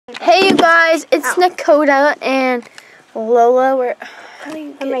Hey you guys, it's Nakota and Lola. How do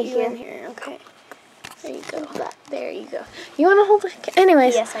you get right you here. in here? Okay. There you go. There you go. You want to hold it?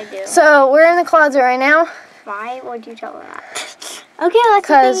 Anyways. Yes, I do. So we're in the closet right now. Why would you tell them that? Okay, that's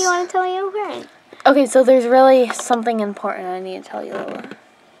the thing you want to tell me I'm wearing. Okay, so there's really something important I need to tell you, Lola.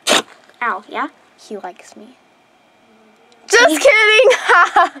 Ow, yeah? He likes me. Just kidding!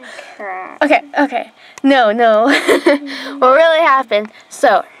 Crap. Okay. No. What really happened?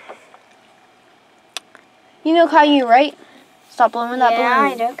 So, you know Caillou, right? Stop blowing that balloon. Yeah,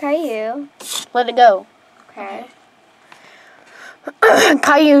 I know Caillou. Let it go. Okay.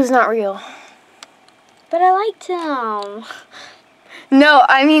 Caillou's not real. But I liked him. No,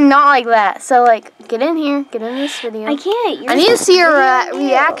 I mean not like that. So, like, get in here. Get in this video. I can't. I need to see your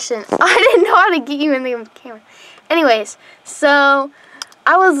reaction. I didn't know how to get you in the camera. Anyways, so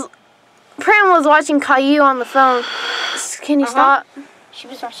Pram was watching Caillou on the phone. Can you stop? She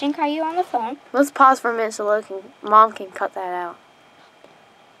was watching Caillou on the phone. Let's pause for a minute so Mom can cut that out.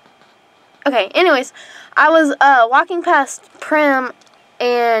 Okay, anyways, I was walking past Pram,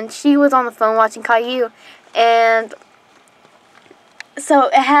 and she was on the phone watching Caillou, and so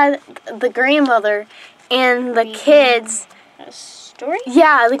it had the grandmother and the kids. A story?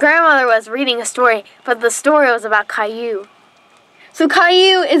 Yeah, the grandmother was reading a story, but the story was about Caillou. So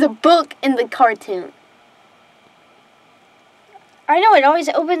Caillou is a book in the cartoon. I know, it always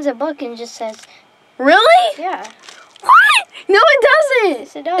opens a book and just says... Really? Yeah. What? No, it doesn't.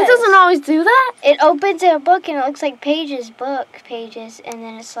 Yes, it does. It doesn't always do that. It opens a book and it looks like book pages, and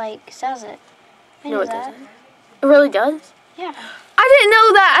then it's like, says it. I No, knew it that. doesn't. It really does? Yeah. I didn't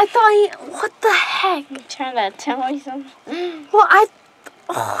know that. I thought what the heck? You trying to tell me something? Well, I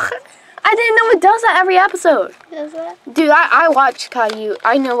didn't know it does that every episode. Does that? Dude, I watch Caillou.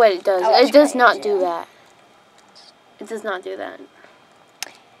 I know what it does. I watch It does Caillou, not too. do that. It does not do that.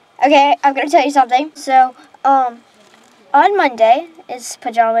 Okay, I'm gonna tell you something. So, on Monday is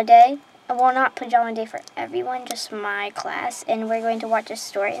pajama day. Well, not pajama day for everyone, just my class, and we're going to watch a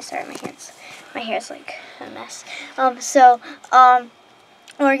story. Sorry, my hair's like a mess. We're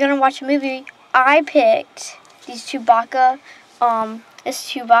gonna watch a movie. I picked these Chewbacca, this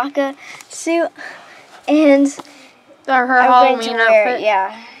Chewbacca suit, and Her I'm Halloween going to wear outfit. it,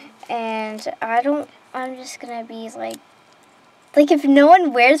 yeah. And I'm just gonna be like if no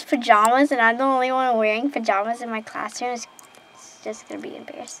one wears pajamas and I'm the only one wearing pajamas in my classroom, it's just gonna be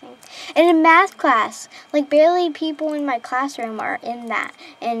embarrassing. And in math class, like barely people in my classroom are in my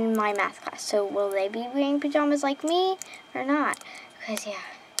math class. So will they be wearing pajamas like me or not? Because yeah,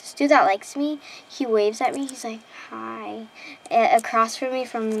 this dude that likes me, he waves at me. He's like, hi, across from me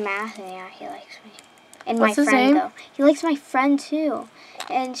from math, and yeah, he likes me. And What's my his friend name? though, he likes my friend too.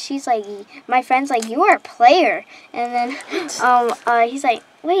 And she's like, my friend's like, you are a player. And then he's like,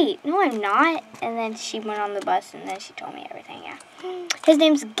 wait, no, I'm not. And then she went on the bus, and then she told me everything. Yeah, his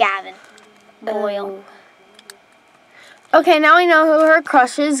name's Gavin Boyle. Okay, now we know who her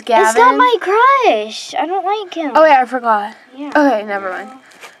crush is, Gavin. It's not my crush. I don't like him. Oh yeah, I forgot. Yeah. Okay, never mind.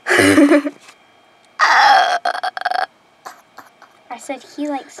 I said he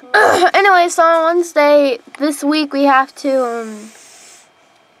likes me. Anyway, so on Wednesday this week we have to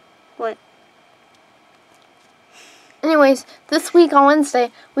What? Anyways, this week on Wednesday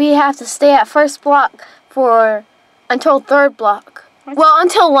we have to stay at first block until third block. Well,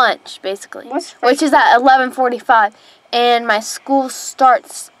 until lunch basically, which is at 11:45, and my school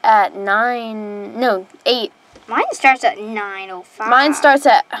starts at 8. Mine starts at 9:05. Mine starts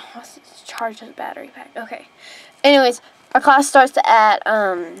at charge the battery pack. Okay. Anyways, our class starts at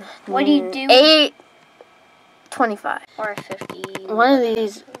What do you do? 8:25. Or 50. One of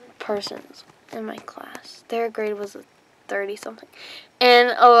these persons in my class, their grade was 30-something.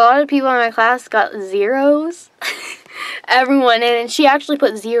 And a lot of people in my class got zeros. Everyone in, and she actually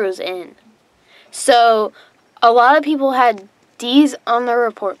put zeros in. So, a lot of people had D's on their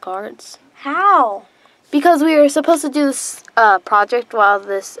report cards. How? Because we were supposed to do this project why am I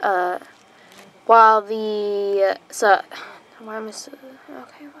okay, Miss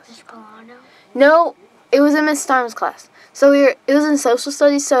Polano? no, it was in Miss Time's class. So it was in social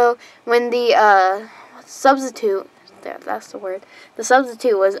studies. So when the substitute, that's the word, the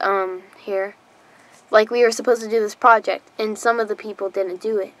substitute was here, like we were supposed to do this project, and some of the people didn't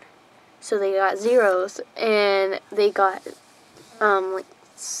do it, so they got zeros, and they got like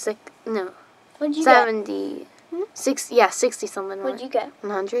 70, 60, yeah, 60 something. What'd you get?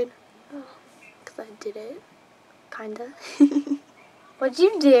 100. Because I did it, kinda. What'd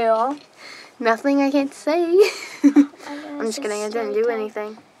you do? Nothing, I can't say. I'm just kidding, I didn't do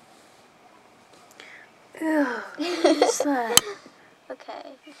anything. Ugh, what's that?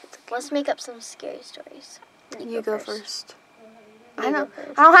 Okay. Let's make up some scary stories. You go first. You I go don't.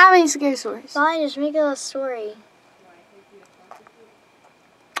 first. I don't have any scary stories. Fine, just make up a story.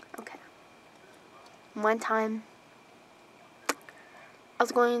 Okay. One time, I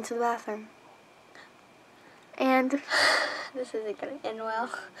was going into the bathroom, and This isn't gonna end well.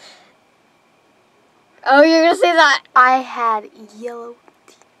 Oh, you're gonna say that. I had yellow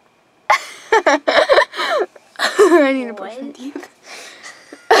teeth. I need to brush my What? teeth.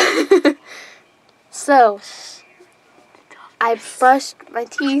 So, I brushed my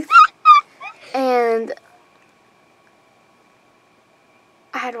teeth, and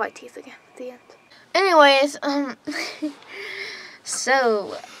I had white teeth again at the end. Anyways,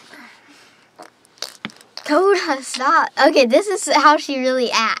 so Coda, stop. Okay, this is how she really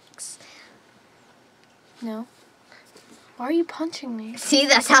acts. no. Why are you punching me? See,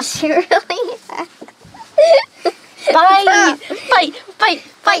 that's how she really acts. Fight! Fight! Fight!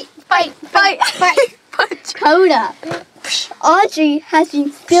 Fight! Fight! Fight! Fight! Punch! Coda, Audrey has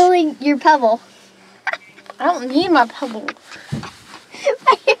been stealing your pebble. I don't need my pebble.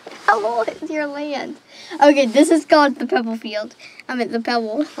 Your pebble is your land. Okay, this is called the pebble field. I mean the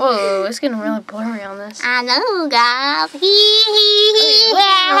pebble. Whoa, it's getting really blurry on this. I know, guys.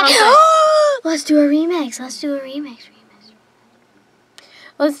 Let's do a remix. Let's do a remix.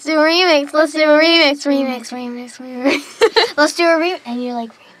 Let's do a remix. Let's do a remix. Remix. Let's do a remix. And you're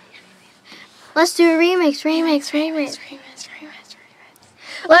like, let's do a remix. Remix.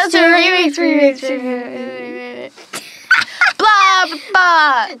 Let's do a remix. Blah, blah,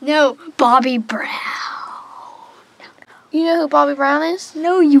 blah. No, Bobby Brown. You know who Bobby Brown is?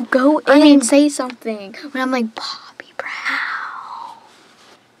 No, you go in I mean- and say something. When I'm like, Bobby Brown.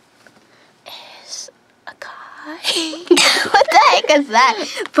 Is a guy. What the heck is that?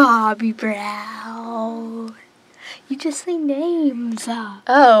 Bobby Brown. You just say names.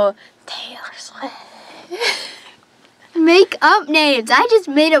 Oh, Taylor Swift. Make up names. I just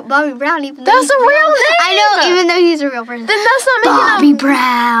made up Bobby Brown even though That's he's a real name. I know, even though he's a real person. Then that's not making Bobby up.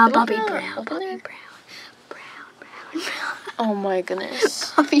 Brown. Bobby Open it up, Brown. open Bobby it up. Brown. Brown. Oh my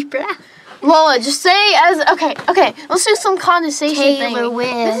goodness. Bobby Brown. Lola, just say as okay. Let's do some condensation Taylor thing.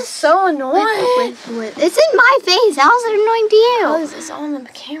 Swift. This is so annoying. It's in my face. How is it annoying to you? Because it's on the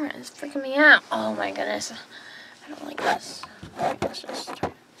camera. It's freaking me out. Oh my goodness. I don't like this. Let's just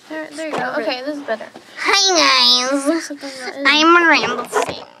turn. There you go. Okay, this is better. Hi guys. Something that is- I'm Rambo.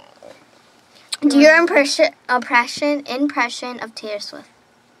 Do your impression of Taylor Swift.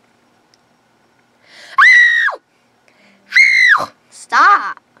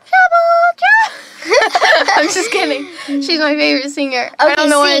 Stop. I'm just kidding. She's my favorite singer. I don't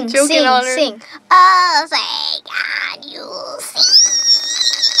know why I'm joking on her. Sing. Oh, say God, you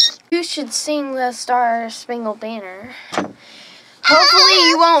sing. You should sing the Star Spangled Banner. Hopefully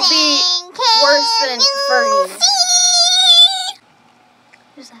you won't be worse than Fergie.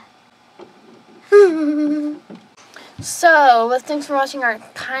 Who's that? So, but thanks for watching our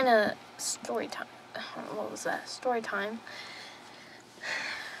kind of story time. What was that? Story time.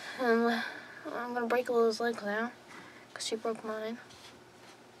 I'm gonna break Lila's leg now, because she broke mine.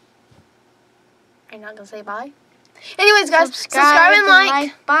 Are you not gonna say bye? Anyways, guys, subscribe and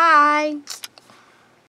like. Bye.